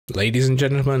Ladies and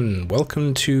gentlemen,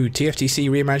 welcome to TFTC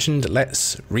Reimagined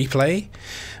Let's Replay.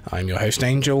 I'm your host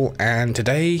Angel, and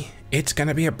today it's going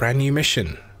to be a brand new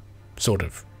mission. Sort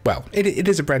of. Well, it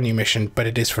is a brand new mission, but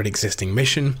it is for an existing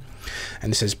mission,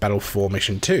 and this is Battle 4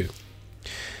 Mission 2.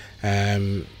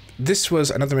 This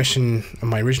was another mission on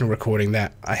my original recording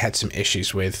that I had some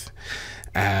issues with.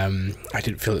 I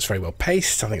didn't feel it's very well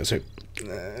paced. I think it was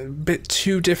a bit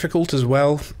too difficult as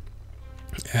well.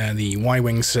 The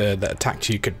Y-wings that attacked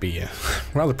you could be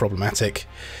rather problematic,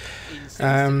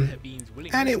 and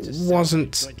it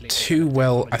wasn't too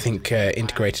well, I think,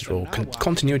 integrated or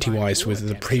continuity-wise with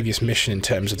the previous mission in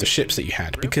terms of the ships that you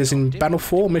had, because in Battle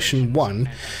 4 Mission 1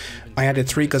 I added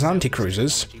 3 Gazanti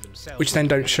cruisers, which then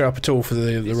don't show up at all for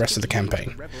the rest of the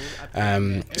campaign.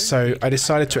 So I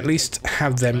decided to at least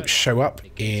have them show up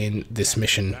in this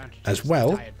mission as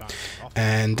well,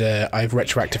 and I've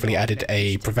retroactively added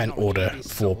a prevent order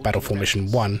for Battle 4 Mission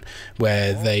 1,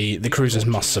 where the cruisers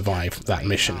must survive that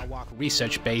mission. Nharwaak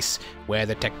research base where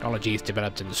the technology is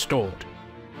developed and stored.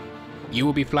 You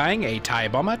will be flying a TIE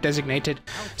bomber designated...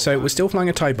 So we're still flying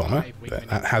a TIE bomber,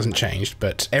 that hasn't changed,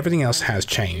 but everything else has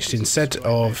changed. Instead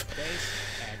of,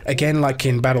 again, like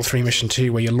in Battle 3 Mission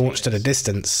 2, where you're launched at a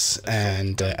distance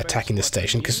and attacking the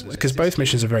station, because both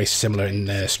missions are very similar in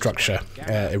their structure,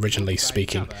 originally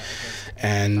speaking,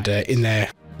 and in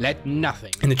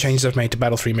the changes I've made to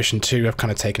Battle 3 Mission 2, I've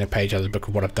kind of taken a page out of the book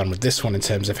of what I've done with this one in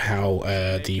terms of how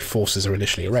the forces are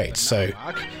initially arrayed. So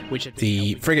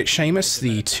the frigate Seamus,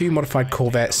 the 2 modified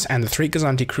corvettes, and the 3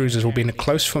 Gazanti cruisers will be in a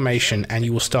close formation, and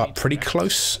you will start pretty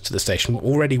close to the station,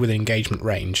 already within engagement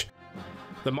range.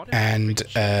 And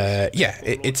yeah,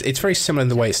 it's very similar in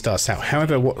the way it starts out.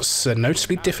 However, what's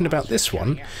noticeably different about this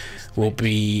one will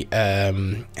be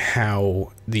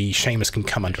how the Seamus can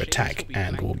come under attack,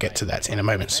 and we'll get to that in a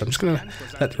moment. So I'm just going to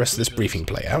let the rest of this briefing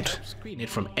play out. Screen it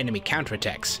from enemy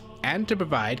counterattacks, and to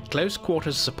provide close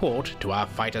quarters support to our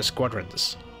fighter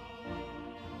squadrons.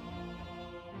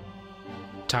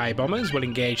 TIE bombers will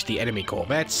engage the enemy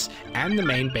corvettes and the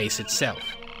main base itself.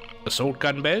 Assault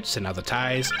gunboats and other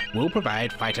TIEs will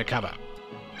provide fighter cover.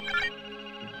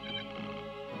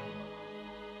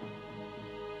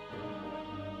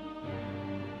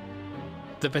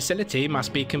 The facility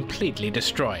must be completely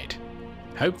destroyed.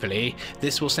 Hopefully,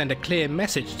 this will send a clear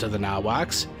message to the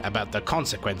Nharwaaks about the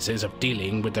consequences of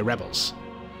dealing with the rebels.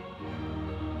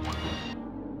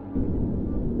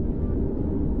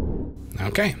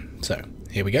 Okay, so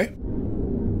here we go.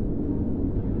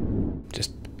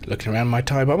 Just looking around my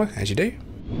TIE bomber, as you do.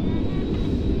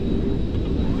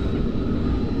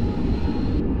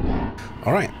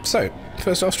 Alright, so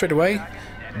first off, straight away,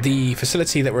 the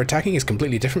facility that we're attacking is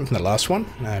completely different from the last one.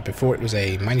 Before it was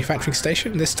a manufacturing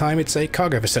station, this time it's a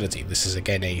cargo facility. This is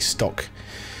again a stock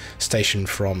station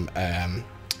from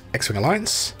X-Wing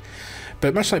Alliance.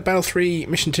 But much like Battle 3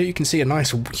 Mission 2, you can see a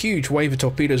nice huge wave of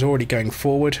torpedoes already going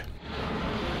forward.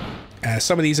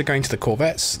 Some of these are going to the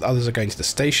corvettes, others are going to the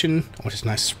station, which is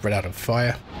nice spread out of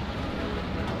fire.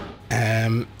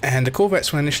 And the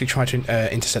corvettes will initially try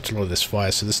to intercept a lot of this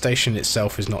fire, so the station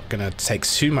itself is not going to take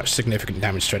too much significant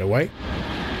damage straight away.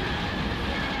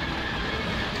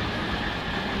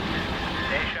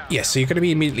 Yes, so you're going to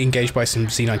be immediately engaged by some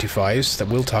Z-95s that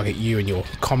will target you and your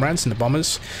comrades and the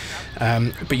bombers.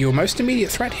 But your most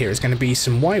immediate threat here is going to be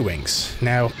some Y-wings.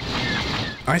 Now,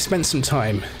 I spent some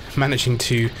time managing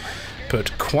to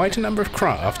put quite a number of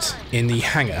craft in the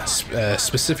hangar,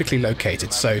 specifically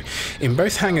located. So in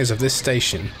both hangars of this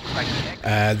station,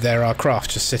 there are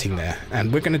craft just sitting there,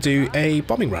 and we're going to do a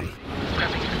bombing run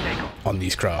on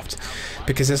these craft,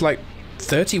 because there's like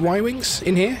 30 Y-wings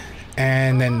in here,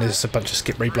 and then there's a bunch of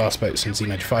skip reblast boats and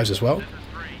Z-95s as well.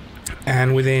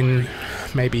 And within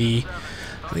maybe,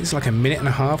 I think it's like a minute and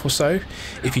a half or so,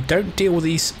 if you don't deal with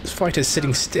these fighters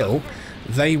sitting still,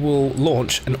 they will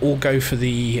launch and all go for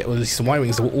the, or at least the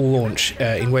Y-wings will all launch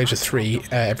in waves of 3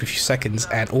 every few seconds,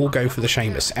 and all go for the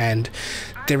Seamus, and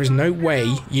there is no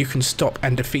way you can stop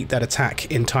and defeat that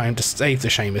attack in time to save the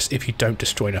Seamus if you don't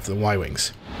destroy enough of the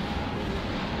Y-wings.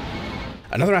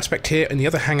 Another aspect here in the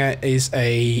other hangar is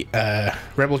a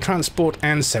rebel transport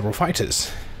and several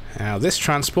fighters. Now this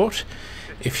transport,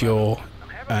 if you're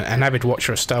an avid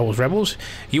watcher of Star Wars Rebels,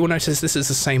 you will notice this is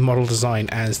the same model design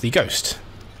as the Ghost.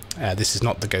 This is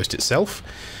not the Ghost itself,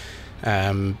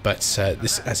 but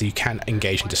this, as you can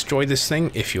engage and destroy this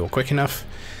thing if you're quick enough.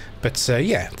 But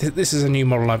yeah, this is a new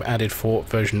model I've added for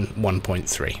version 1.3.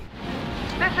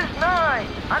 This is 9!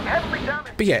 I'm heavily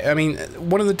damaged. But yeah, I mean,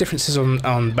 one of the differences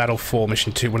on Battle 4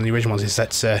 Mission 2, one of the original ones, is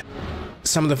that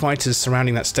some of the fighters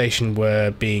surrounding that station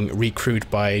were being recrewed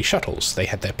by shuttles. They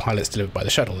had their pilots delivered by the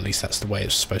shuttle, at least that's the way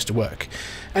it's supposed to work.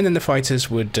 And then the fighters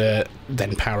would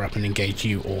then power up and engage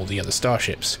you or the other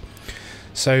starships.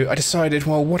 So I decided,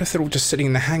 well, what if they're all just sitting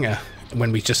in the hangar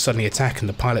when we just suddenly attack and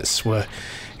the pilots were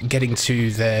getting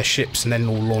to their ships and then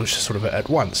all launched sort of at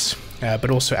once. But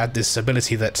also add this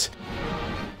ability that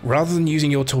rather than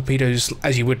using your torpedoes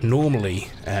as you would normally,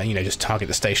 just target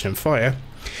the station and fire,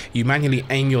 you manually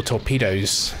aim your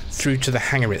torpedoes through to the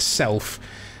hangar itself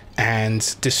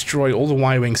and destroy all the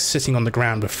Y-wings sitting on the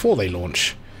ground before they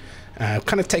launch.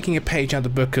 Kind of taking a page out of the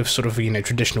book of sort of,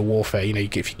 traditional warfare.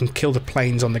 If you can kill the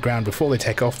planes on the ground before they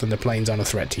take off, then the planes aren't a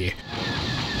threat to you.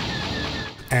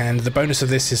 And the bonus of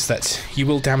this is that you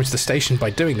will damage the station by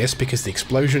doing this, because the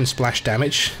explosion splash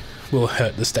damage will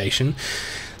hurt the station.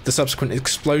 The subsequent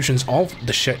explosions of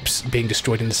the ships being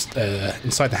destroyed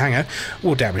inside the hangar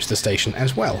will damage the station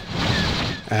as well.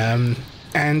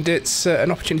 And it's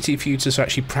an opportunity for you to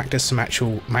actually practice some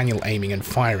actual manual aiming and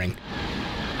firing.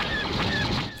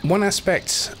 One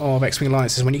aspect of X-Wing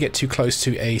Alliance is when you get too close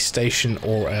to a station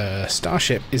or a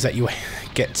starship is that you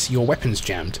get your weapons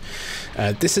jammed.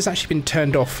 This has actually been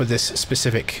turned off for this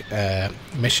specific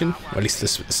mission, or at least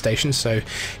this station, so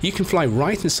you can fly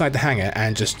right inside the hangar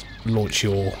and just launch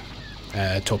your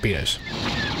torpedoes.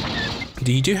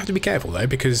 You do have to be careful though,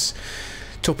 because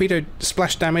torpedo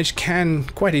splash damage can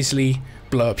quite easily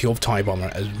blow up your TIE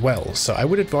bomber as well, so I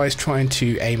would advise trying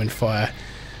to aim and fire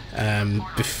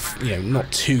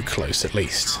not too close at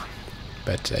least.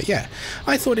 But yeah,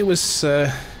 I thought it was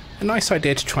a nice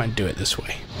idea to try and do it this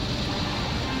way.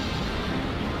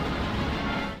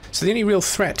 So the only real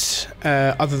threat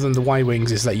other than the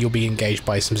Y-wings is that you'll be engaged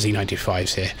by some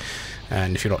Z95s here,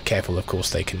 and if you're not careful, of course,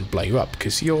 they can blow you up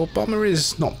because your bomber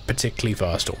is not particularly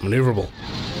fast or manoeuvrable.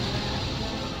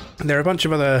 There are a bunch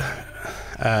of other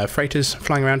freighters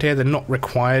flying around here. They're not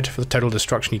required for the total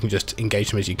destruction, you can just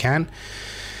engage them as you can.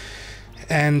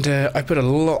 And I put a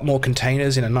lot more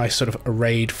containers in a nice sort of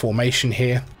arrayed formation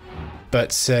here,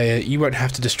 but you won't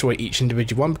have to destroy each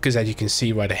individual one, because as you can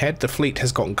see right ahead, the fleet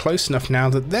has gotten close enough now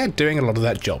that they're doing a lot of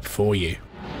that job for you.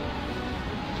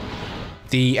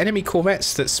 The enemy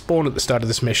corvettes that spawn at the start of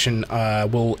this mission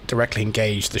will directly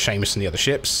engage the Seamus and the other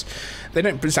ships. They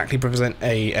don't exactly present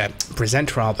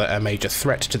a major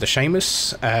threat to the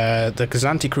Seamus. The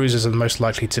Gazanti cruisers are the most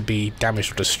likely to be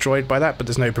damaged or destroyed by that, but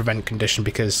there's no prevent condition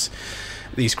because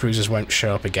these cruisers won't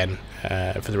show up again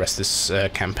for the rest of this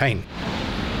campaign.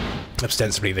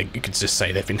 Ostensibly, you could just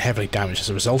say they've been heavily damaged as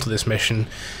a result of this mission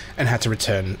and had to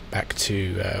return back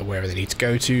to wherever they need to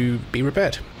go to be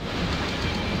repaired.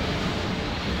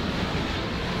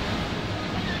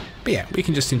 But yeah, we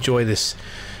can just enjoy this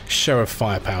show of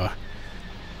firepower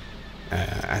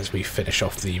as we finish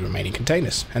off the remaining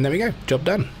containers. And there we go, job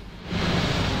done.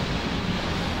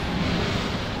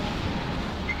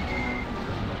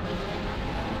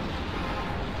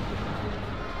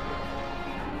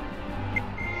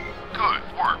 Good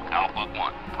work, Alpha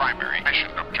 1. Primary mission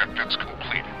objectives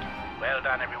completed. Well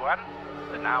done, everyone.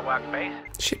 The Nharwaak base.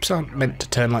 Ships aren't meant to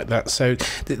turn like that, so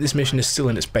this mission is still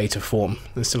in its beta form.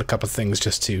 There's still a couple of things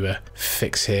just to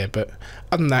fix here, but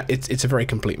other than that, it's a very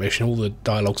complete mission. All the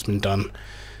dialogue's been done,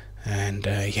 and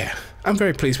yeah, I'm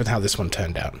very pleased with how this one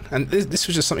turned out. And this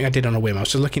was just something I did on a whim. I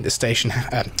was just looking at the station,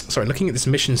 looking at this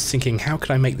mission, thinking, how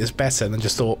could I make this better? And then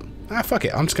just thought, fuck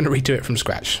it, I'm just going to redo it from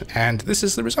scratch. And this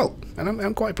is the result, and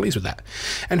I'm quite pleased with that.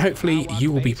 And hopefully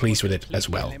you will be pleased with it as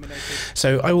well.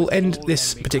 So I will end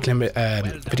this particular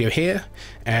video here,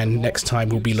 and next time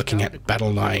we'll be looking at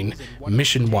Battle 9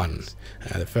 Mission 1,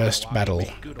 the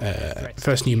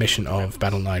first new mission of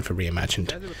Battle 9 for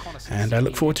Reimagined. And I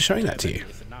look forward to showing that to you.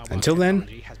 Until then,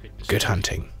 good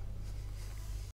hunting.